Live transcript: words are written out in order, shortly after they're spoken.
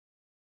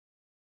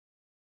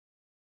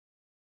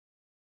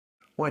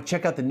Want to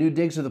check out the new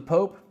digs of the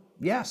Pope?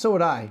 Yeah, so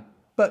would I.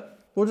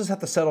 But we'll just have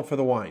to settle for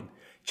the wine.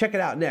 Check it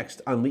out next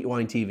on Elite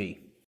Wine TV.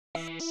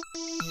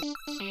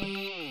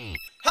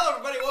 Hello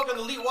everybody, welcome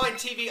to Elite Wine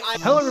TV.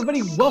 Hello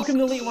everybody, welcome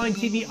to Elite Wine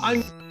TV.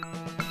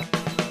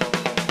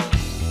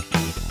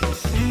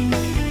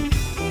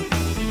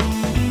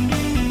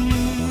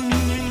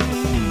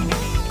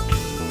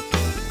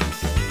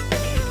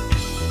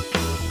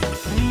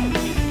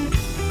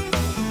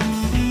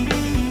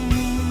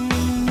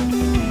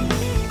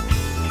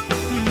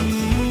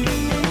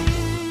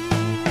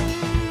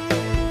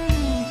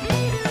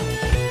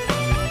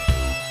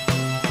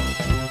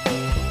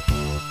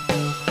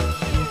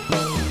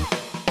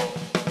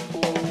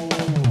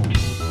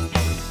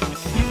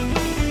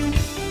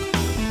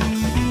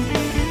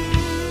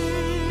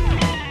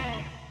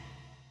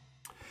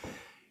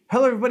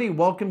 Hello everybody,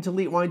 welcome to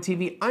Elite Wine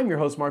TV. I'm your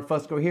host Mark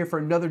Fusco here for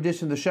another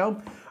edition of the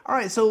show. All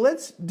right, so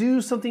let's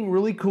do something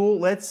really cool.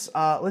 Let's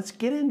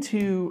get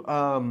into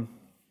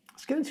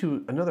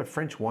another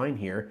French wine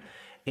here,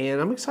 and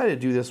I'm excited to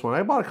do this one.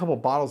 I bought a couple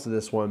bottles of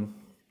this one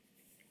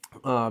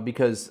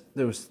because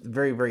it was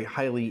very, very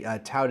highly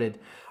touted.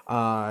 If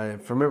I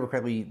remember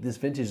correctly, this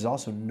vintage is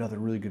also another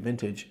really good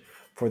vintage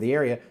for the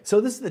area.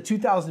 So this is the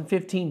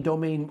 2015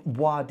 Domaine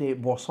Bois de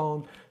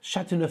Boursan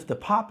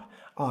Châteauneuf-du-Pape.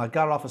 Got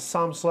it off of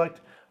SommSelect.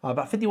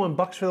 About 51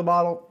 bucks for the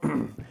bottle.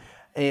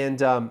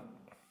 And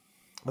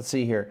let's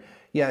see here.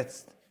 Yeah,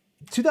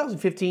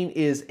 2015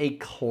 is a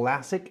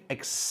classic,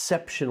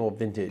 exceptional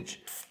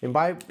vintage. And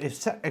by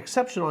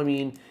exceptional, I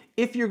mean,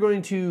 if you're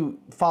going to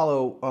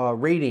follow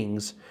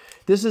ratings,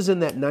 this is in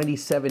that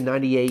 97,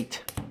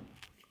 98,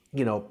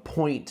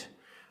 point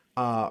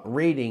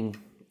rating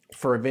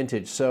for a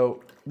vintage.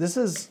 So this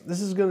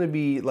is going to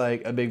be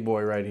like a big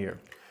boy right here.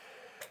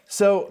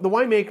 So the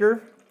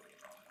winemaker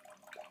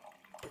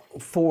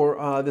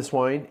for this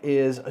wine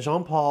is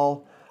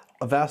Jean-Paul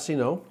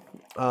Vassineau.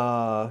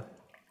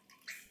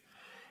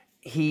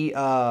 He's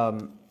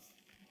the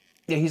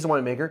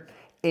winemaker,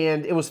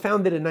 and it was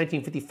founded in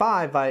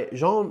 1955 by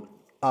Jean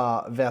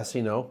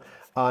Vassineau,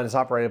 and is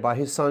operated by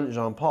his son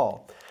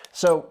Jean-Paul.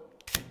 So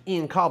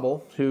Ian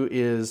Cobble, who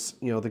is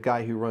the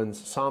guy who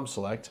runs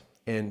SommSelect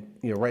and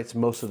writes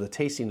most of the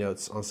tasting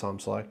notes on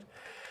SommSelect,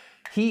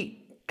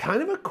 he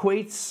kind of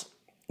equates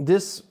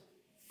this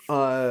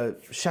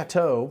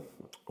chateau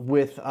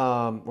with,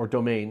 or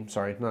domain,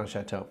 sorry, not a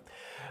chateau,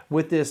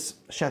 with this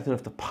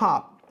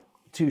Chateauneuf-du-Pape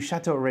to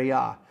Chateau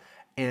Rayat.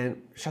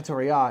 And Chateau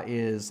Rayat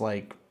is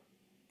like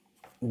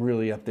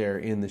really up there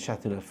in the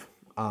Chateauneuf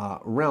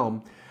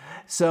realm.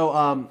 So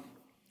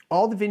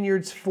all the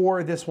vineyards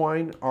for this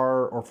wine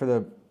or for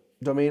the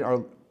domain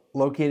are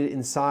located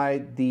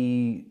inside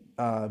the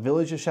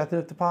village of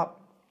Chateauneuf-du-Pape.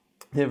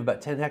 They have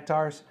about 10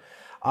 hectares.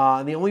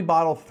 And they only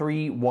bottle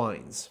 3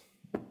 wines.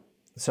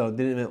 So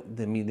they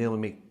only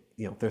make,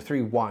 there are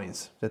 3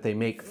 wines that they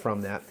make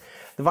from that.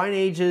 The vine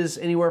ages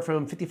anywhere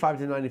from 55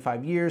 to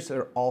 95 years.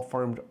 They're all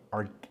farmed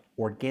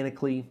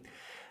organically.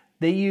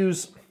 They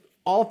use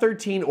all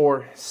 13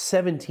 or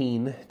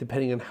 17,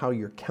 depending on how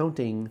you're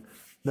counting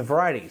the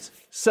varieties.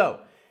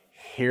 So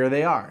here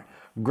they are.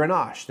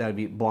 Grenache, that would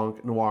be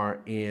Blanc, Noir,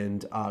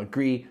 and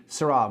Gris,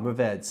 Syrah,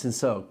 Mourvèdre,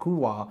 Cinsault,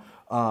 Couloir,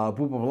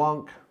 Bourbon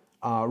Blanc,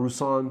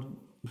 Roussan,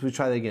 let's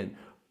try that again.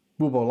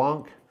 Bourbon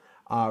Blanc,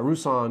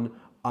 Roussan,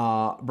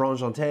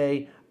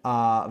 Brangenté,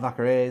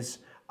 Vacquerez,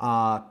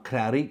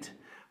 Clarit,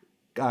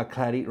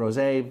 Clarit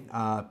Rosé,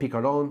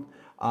 Picardon,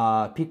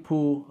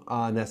 Picpoul,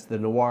 and that's the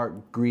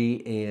Noir,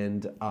 Gris,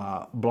 and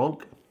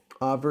Blanc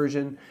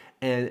version,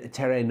 and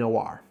Terre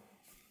Noir.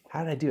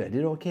 How did I do? I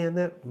did okay on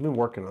that? I've been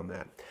working on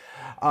that.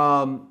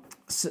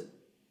 So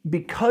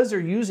because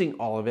they're using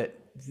all of it,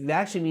 that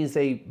actually means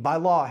they, by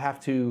law, have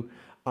to,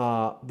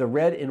 the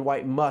red and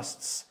white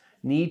musts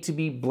need to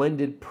be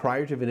blended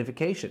prior to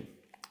vinification.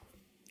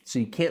 So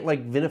you can't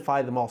like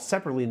vinify them all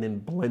separately and then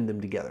blend them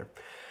together.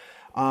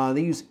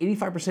 They use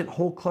 85%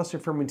 whole cluster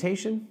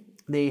fermentation.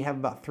 They have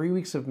about 3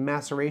 weeks of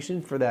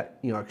maceration for that,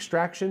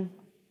 extraction.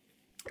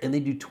 And they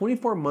do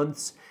 24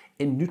 months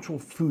in neutral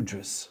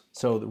foudres.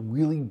 So the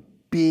really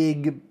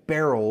big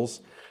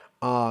barrels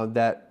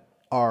that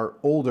are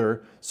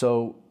older.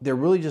 So they're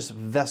really just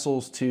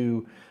vessels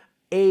to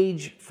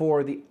age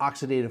for the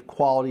oxidative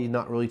quality,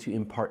 not really to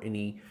impart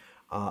any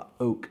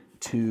oak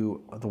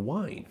to the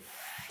wine.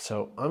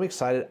 So I'm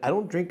excited. I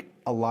don't drink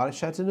a lot of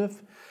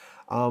Chateauneuf.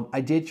 I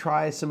did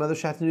try some other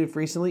Chateauneuf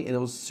recently and it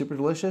was super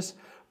delicious,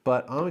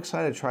 but I'm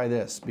excited to try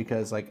this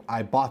because like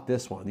I bought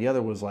this one. The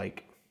other was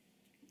like,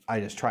 I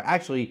just tried.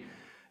 Actually,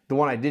 the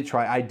one I did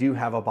try, I do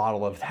have a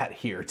bottle of that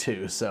here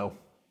too. So,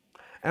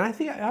 and I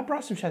think I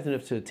brought some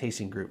Chateauneuf to a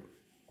tasting group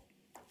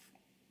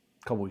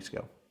a couple weeks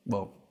ago.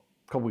 Well,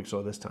 a couple weeks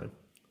ago this time.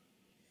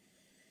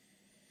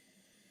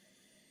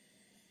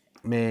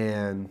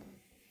 Man.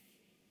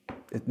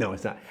 No,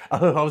 it's not. I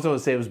was going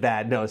to say it was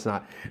bad. No, it's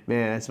not.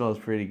 Man, it smells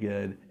pretty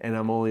good. And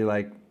I'm only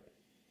like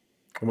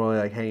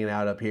hanging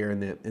out up here in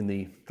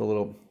the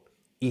little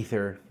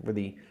ether where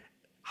the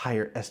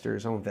higher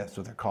esters, I don't know if that's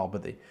what they're called,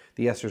 but the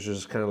esters are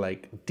just kind of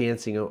like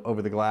dancing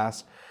over the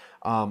glass.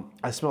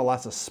 I smell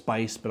lots of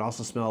spice, but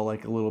also smell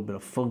like a little bit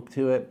of funk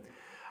to it.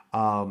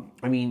 I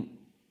mean,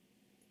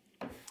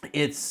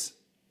 it's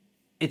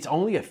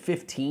only a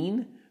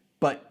 15,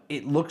 but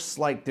it looks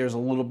like there's a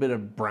little bit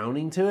of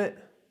browning to it.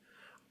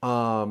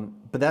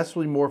 But that's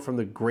really more from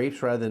the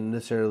grapes rather than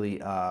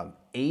necessarily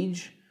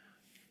age.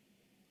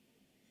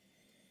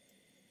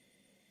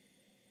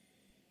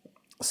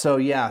 So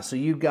yeah, so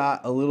you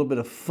got a little bit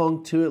of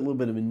funk to it, a little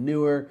bit of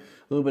manure, a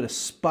little bit of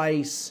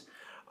spice,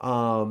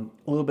 a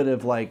little bit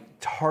of like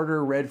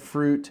tartar red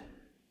fruit,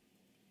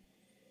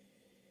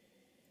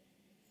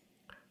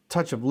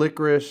 touch of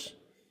licorice,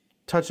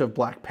 touch of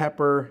black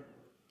pepper.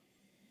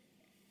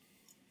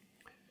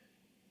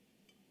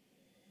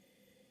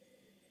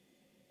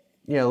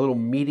 Yeah, a little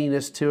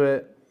meatiness to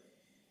it.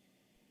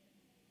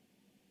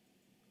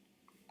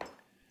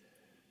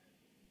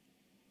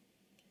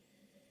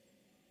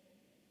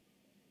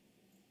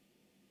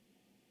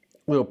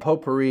 Little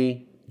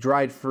potpourri,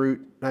 dried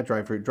fruit, not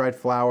dried fruit, dried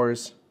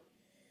flowers,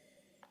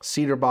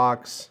 cedar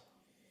box.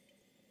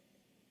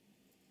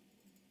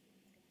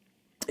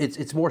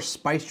 It's more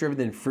spice driven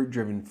than fruit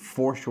driven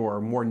for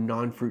sure, more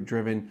non-fruit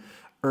driven,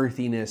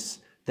 earthiness,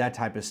 that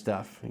type of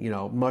stuff, you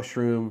know,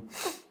 mushroom,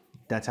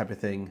 that type of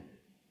thing.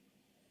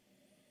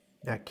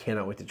 I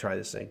cannot wait to try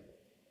this thing.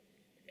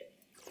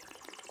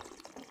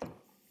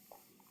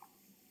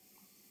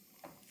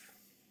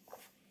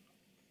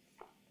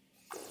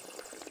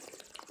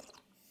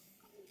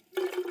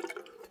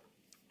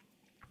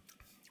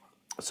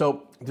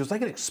 So there's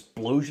like an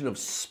explosion of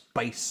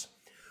spice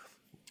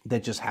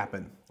that just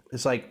happened.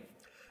 It's like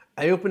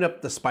I opened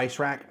up the spice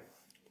rack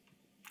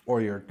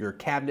or your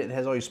cabinet that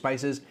has all your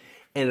spices,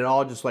 and it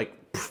all just like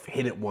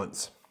hit at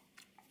once.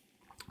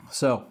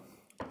 So,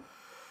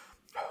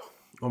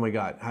 oh my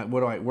God,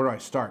 where do I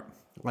start?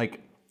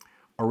 Like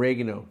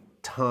oregano,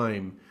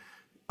 thyme,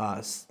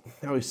 not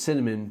only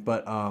cinnamon,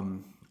 but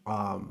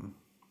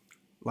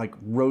like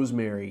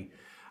rosemary,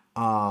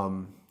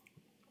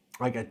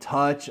 like a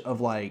touch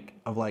of like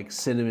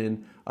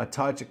cinnamon, a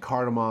touch of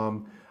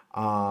cardamom,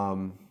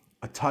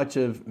 a touch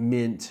of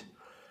mint,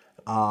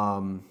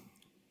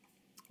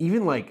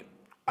 even like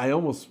I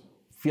almost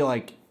feel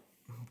like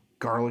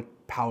garlic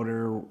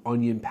powder,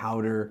 onion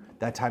powder,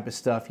 that type of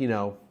stuff, you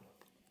know.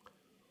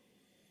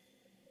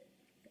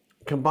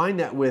 Combine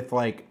that with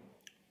like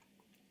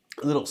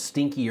a little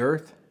stinky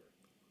earth.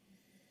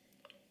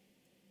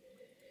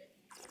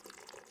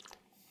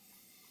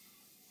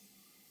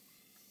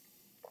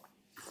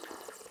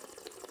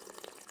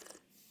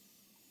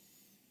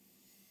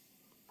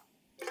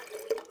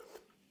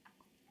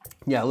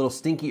 Yeah, a little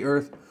stinky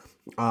earth,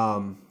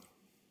 a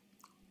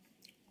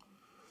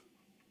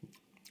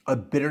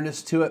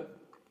bitterness to it.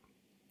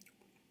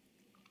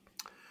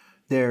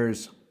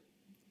 There's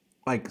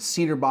like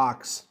cedar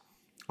box,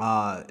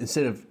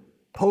 instead of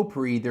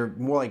potpourri, they're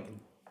more like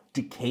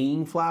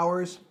decaying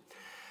flowers.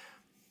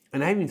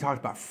 And I haven't even talked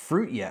about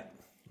fruit yet.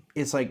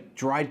 It's like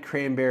dried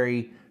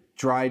cranberry,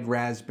 dried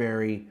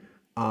raspberry,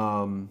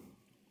 that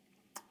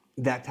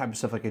type of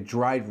stuff, like a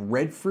dried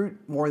red fruit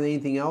more than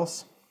anything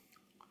else.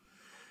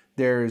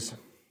 There's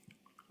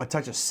a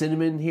touch of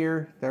cinnamon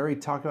here. I already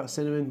talked about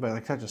cinnamon, but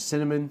like a touch of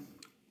cinnamon.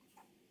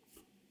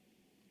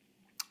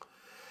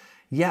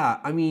 Yeah,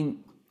 I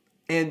mean,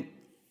 and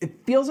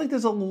it feels like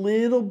there's a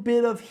little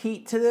bit of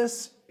heat to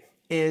this.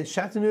 And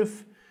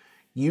Chateauneuf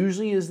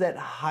usually is that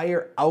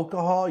higher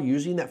alcohol,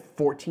 usually in that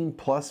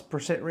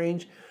 14+%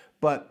 range.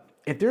 But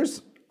if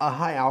there's a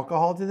high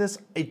alcohol to this,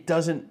 it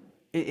doesn't,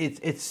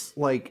 it's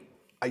like,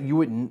 you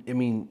wouldn't, I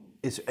mean,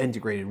 it's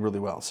integrated really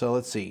well. So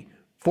let's see,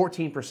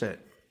 14%.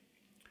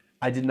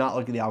 I did not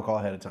look at the alcohol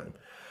ahead of time.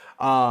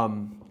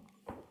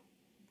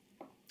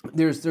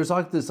 There's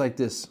like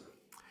this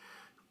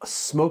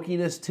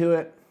smokiness to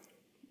it,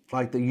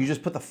 like you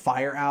just put the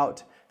fire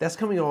out. That's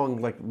coming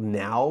along like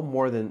now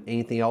more than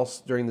anything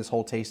else during this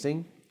whole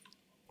tasting.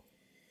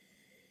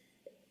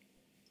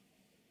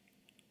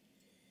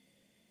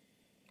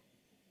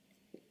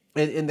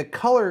 And the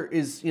color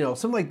is, you know,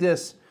 something like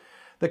this.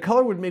 The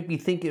color would make me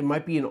think it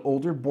might be an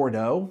older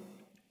Bordeaux,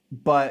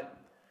 but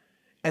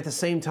at the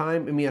same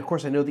time, I mean, of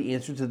course, I know the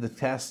answer to the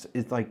test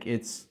is like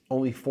it's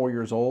only 4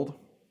 years old.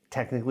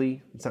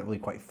 Technically, it's not really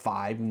quite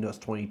 5, even though it's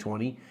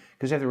 2020.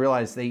 Because you have to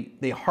realize they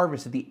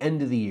harvest at the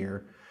end of the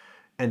year.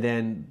 And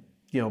then,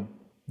 you know,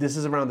 this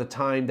is around the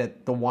time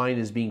that the wine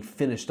is being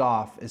finished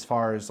off as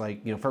far as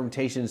like, you know,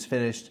 fermentation is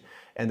finished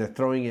and they're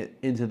throwing it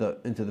into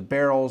the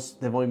barrels.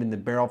 They've only been in the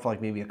barrel for like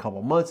maybe a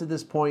couple months at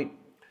this point.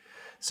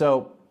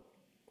 So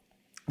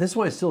this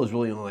wine still is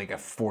really only like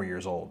 4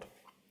 years old.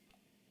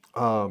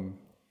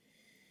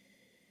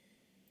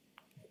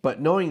 But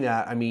knowing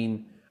that, I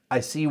mean, I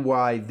see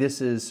why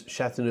this is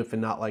Chateauneuf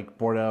and not like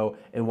Bordeaux,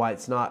 and why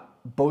it's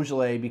not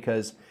Beaujolais,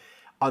 because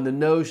on the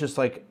nose, just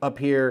like up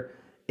here,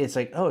 it's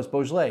like, oh, it's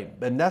Beaujolais.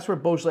 And that's where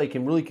Beaujolais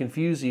can really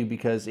confuse you,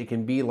 because it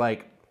can be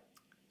like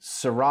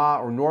Syrah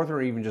or Northern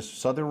or even just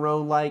Southern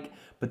Rhone-like,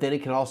 but then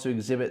it can also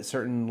exhibit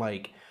certain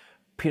like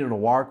Pinot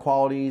Noir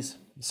qualities.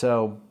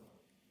 So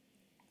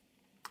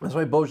That's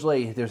why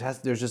Beaujolais,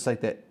 there's just like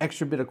that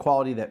extra bit of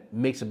quality that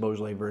makes a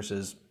Beaujolais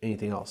versus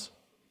anything else.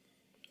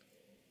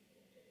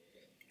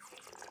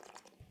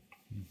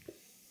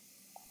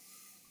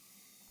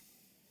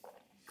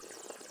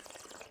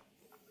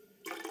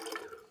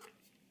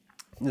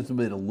 There's a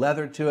bit of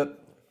leather to it, a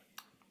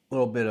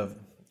little bit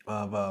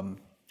of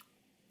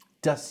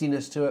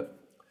dustiness to it.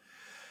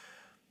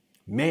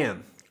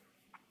 Man,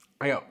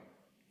 I got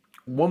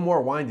one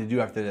more wine to do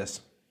after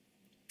this.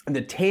 And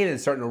the tannin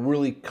is starting to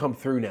really come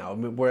through now.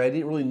 Where I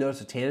didn't really notice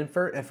the tannin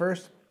at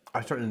first,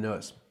 I'm starting to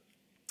notice.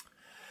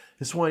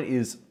 This wine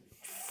is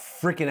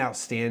freaking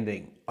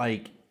outstanding.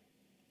 Like,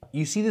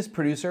 you see this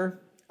producer?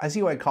 I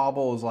see why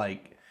Cobble is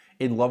like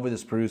in love with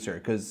this producer,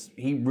 because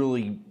he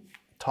really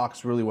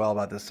talks really well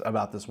about this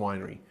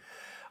winery.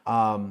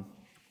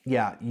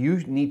 Yeah, you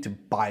need to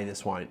buy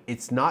this wine.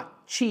 It's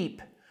not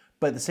cheap,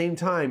 but at the same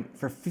time,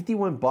 for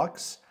 51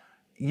 bucks,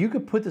 you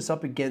could put this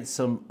up against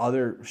some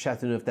other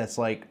Chateauneuf that's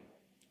like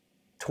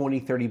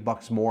 20, 30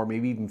 bucks more,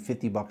 maybe even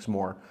 50 bucks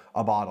more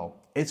a bottle.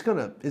 It's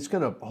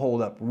gonna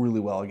hold up really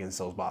well against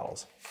those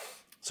bottles.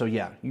 So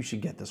yeah, you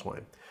should get this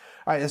wine.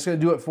 All right, that's gonna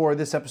do it for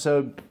this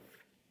episode.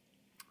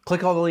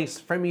 Click all the links,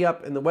 friend me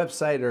up in the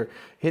website, or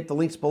hit the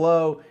links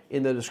below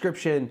in the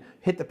description.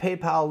 Hit the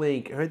PayPal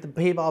link, or hit the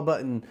PayPal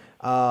button.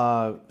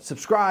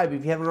 Subscribe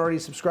if you haven't already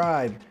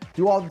subscribed.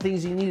 Do all the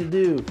things you need to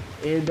do,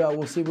 and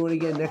we'll see everyone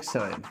again next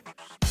time.